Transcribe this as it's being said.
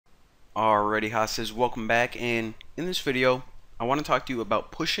Alrighty, hosses, welcome back, and in this video I want to talk to you about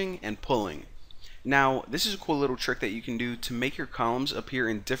pushing and pulling. Now, this is a cool little trick that you can do to make your columns appear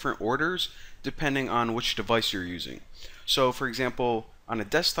in different orders depending on which device you're using. So for example, on a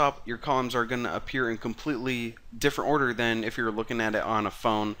desktop, your columns are going to appear in completely different order than if you're looking at it on a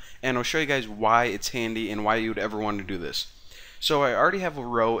phone, and I'll show you guys why it's handy and why you would ever want to do this. So I already have a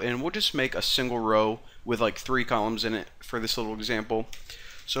row, and we'll just make a single row with like 3 columns in it for this little example.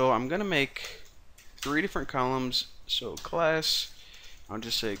 So I'm gonna make 3 different columns. So class, I'll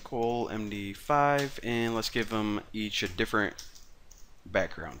just say col MD5, and let's give them each a different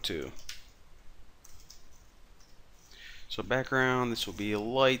background too. So background, this will be a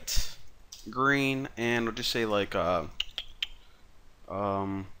light green, and we'll just say like column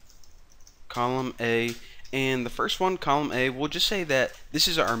A. And the first one, column A, we'll just say that this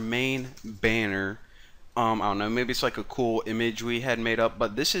is our main banner. I don't know, maybe it's like a cool image we had made up,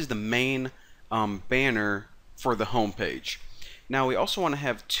 but this is the main banner for the home page. Now we also want to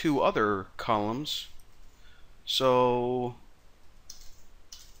have 2 other columns, so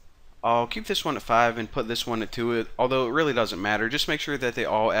I'll keep this one at 5 and put this one at 2, although it really doesn't matter. Just make sure that they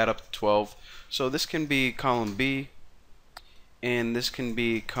all add up to 12. So this can be column B, and this can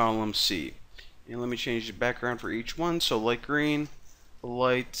be column C. And let me change the background for each one. So light green,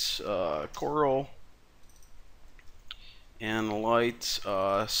 light coral, and light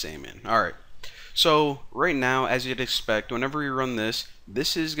salmon. Alright, so right now, as you'd expect, whenever you run this,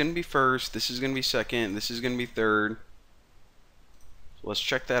 this is going to be first, this is going to be second, this is going to be third. So let's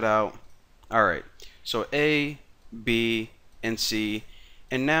check that out. Alright, so A, B, and C,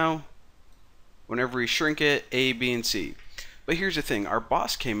 and now whenever we shrink it, A, B, and C. But here's the thing, our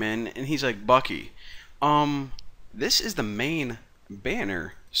boss came in and he's like, Bucky, this is the main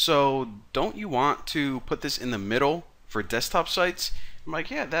banner, so don't you want to put this in the middle for desktop sites? I'm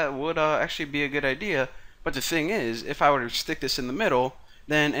like, yeah, that would actually be a good idea. But the thing is, if I were to stick this in the middle,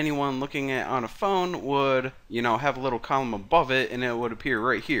 then anyone looking at on a phone would, have a little column above it, and it would appear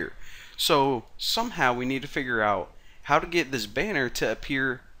right here. So somehow we need to figure out how to get this banner to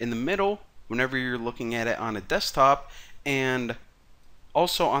appear in the middle whenever you're looking at it on a desktop, and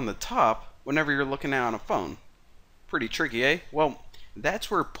also on the top whenever you're looking at it on a phone. Pretty tricky, eh? Well, that's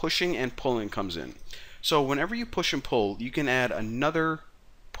where pushing and pulling comes in. So whenever you push and pull, you can add another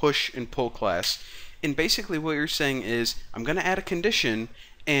push and pull class. And basically what you're saying is, I'm going to add a condition,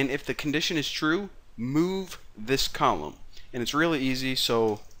 and if the condition is true, move this column. And it's really easy,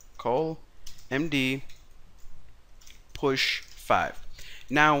 so col MD push 5.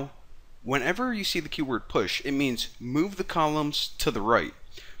 Now, whenever you see the keyword push, it means move the columns to the right.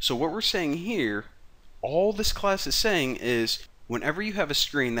 So what we're saying here, all this class is saying is, whenever you have a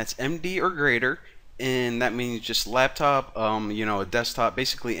screen that's MD or greater, and that means just laptop, a desktop,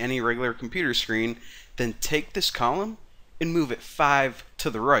 basically any regular computer screen, then take this column and move it 5 to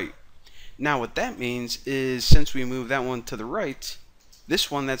the right. Now what that means is, since we move that one to the right,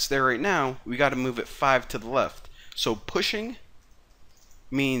 this one that's there right now, we got to move it 5 to the left. So pushing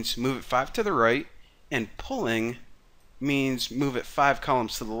means move it 5 to the right, and pulling means move it 5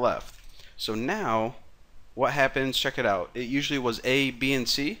 columns to the left. So now what happens, check it out, it usually was A, B, and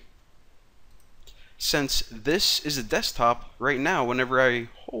C. Since this is a desktop, right now, whenever I,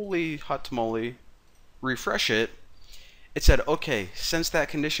 holy hot tamale, refresh it, it said, okay, since that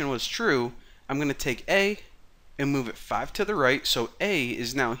condition was true, I'm going to take A and move it 5 to the right, so A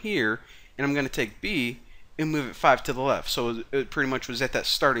is now here, and I'm going to take B and move it 5 to the left. So it pretty much was at that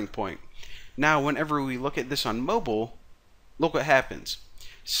starting point. Now whenever we look at this on mobile, look what happens.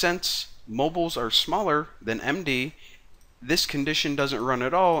 Since mobiles are smaller than MD, this condition doesn't run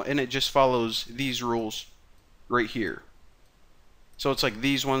at all, and it just follows these rules right here. So it's like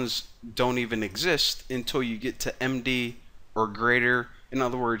these ones don't even exist until you get to MD or greater, in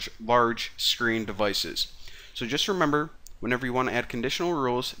other words, large screen devices. So just remember, whenever you want to add conditional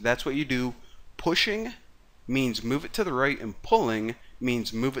rules, that's what you do. Pushing means move it to the right, and pulling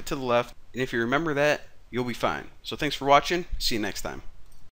means move it to the left. And if you remember that, you'll be fine. So thanks for watching. See you next time.